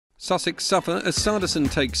Sussex suffer as Sanderson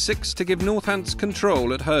takes 6 to give Northants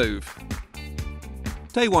control at Hove.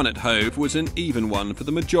 Day 1 at Hove was an even one for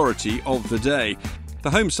the majority of the day.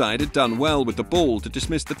 The home side had done well with the ball to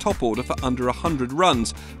dismiss the top order for under 100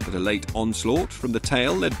 runs, but a late onslaught from the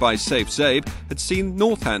tail led by Safe Zabe had seen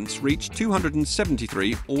Northants reach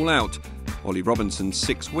 273 all out. Ollie Robinson's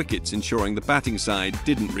 6 wickets ensuring the batting side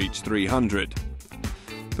didn't reach 300.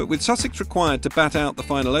 But with Sussex required to bat out the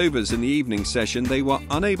final overs in the evening session, they were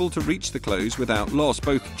unable to reach the close without loss,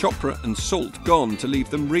 both Chopra and Salt gone to leave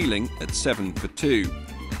them reeling at 7 for 2.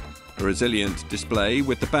 A resilient display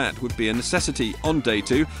with the bat would be a necessity on day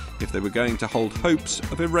 2 if they were going to hold hopes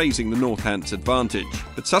of erasing the Northants' advantage.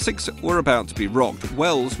 But Sussex were about to be rocked.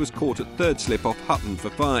 Wells was caught at third slip off Hutton for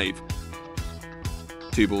 5.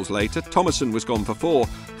 2 balls later, Thomason was gone for 4,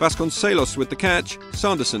 Vasconcelos with the catch,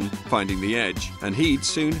 Sanderson finding the edge. And he'd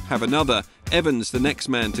soon have another. Evans the next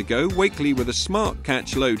man to go, Wakely with a smart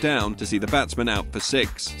catch low down to see the batsman out for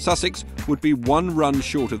 6. Sussex would be 1 run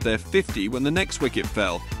short of their 50 when the next wicket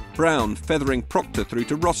fell, Brown feathering Proctor through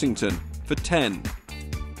to Rossington for 10.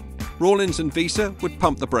 Rawlins and Visa would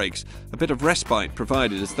pump the brakes, a bit of respite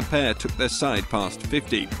provided as the pair took their side past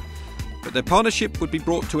 50. But their partnership would be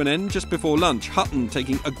brought to an end just before lunch, Hutton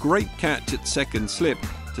taking a great catch at second slip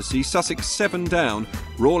to see Sussex 7 down,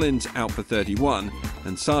 Rawlins out for 31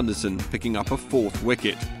 and Sanderson picking up a 4th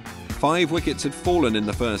wicket. 5 wickets had fallen in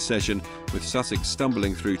the first session, with Sussex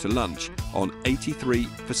stumbling through to lunch on 83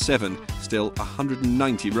 for 7, still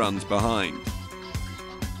 190 runs behind.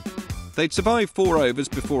 They'd survived 4 overs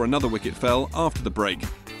before another wicket fell after the break.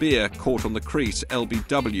 Beer caught on the crease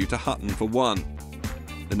LBW to Hutton for 1.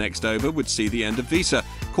 The next over would see the end of Visa,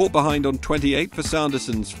 caught behind on 28 for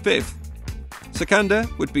Sanderson's 5th. Sikandar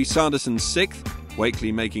would be Sanderson's 6th,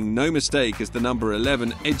 Wakely making no mistake as the number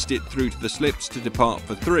 11 edged it through to the slips to depart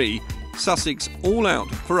for 3. Sussex all out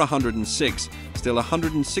for 106, still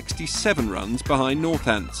 167 runs behind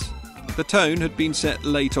Northants. The tone had been set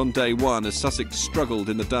late on day 1 as Sussex struggled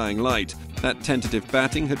in the dying light. That tentative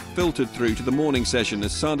batting had filtered through to the morning session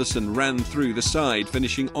as Sanderson ran through the side,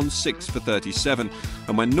 finishing on 6 for 37.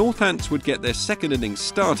 And when Northants would get their second innings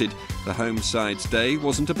started, the home side's day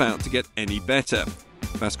wasn't about to get any better.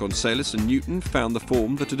 Vasconcelos and Newton found the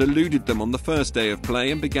form that had eluded them on the first day of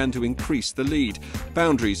play and began to increase the lead,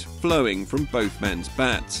 boundaries flowing from both men's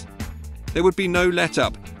bats. There would be no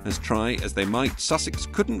let-up, as try as they might, Sussex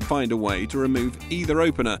couldn't find a way to remove either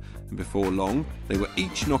opener, and before long they were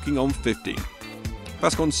each knocking on 50.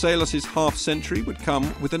 Vasconcelos' half-century would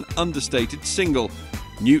come with an understated single,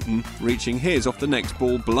 Newton reaching his off the next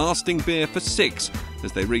ball, blasting Beer for 6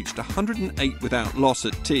 as they reached 108 without loss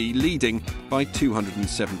at tea, leading by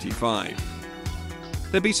 275.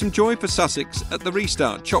 There'd be some joy for Sussex at the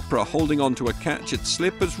restart, Chopra holding on to a catch at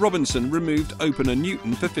slip as Robinson removed opener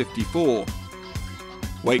Newton for 54.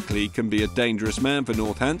 Wakely can be a dangerous man for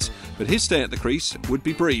Northants, but his stay at the crease would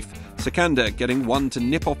be brief, Sikandar getting 1 to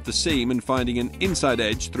nip off the seam and finding an inside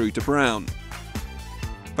edge through to Brown.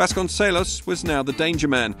 Vasconcelos was now the danger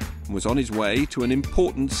man and was on his way to an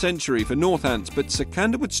important century for Northants, but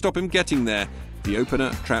Sikandar would stop him getting there. The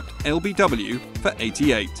opener trapped LBW for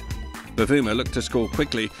 88. Bavuma looked to score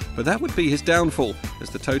quickly, but that would be his downfall. As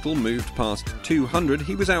the total moved past 200,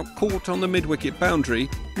 he was out caught on the mid-wicket boundary,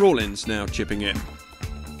 Rawlins now chipping in.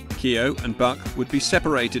 Keogh and Buck would be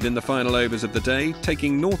separated in the final overs of the day,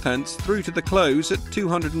 taking Northants through to the close at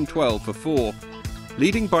 212 for 4,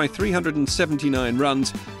 leading by 379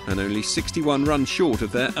 runs and only 61 runs short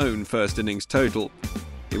of their own first innings total.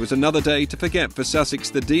 It was another day to forget for Sussex,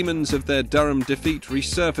 the demons of their Durham defeat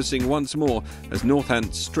resurfacing once more as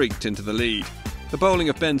Northants streaked into the lead. The bowling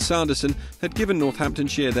of Ben Sanderson had given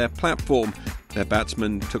Northamptonshire their platform. Their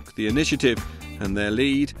batsmen took the initiative, and their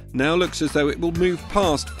lead now looks as though it will move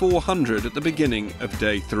past 400 at the beginning of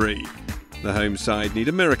day 3. The home side need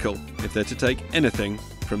a miracle if they're to take anything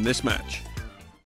from this match.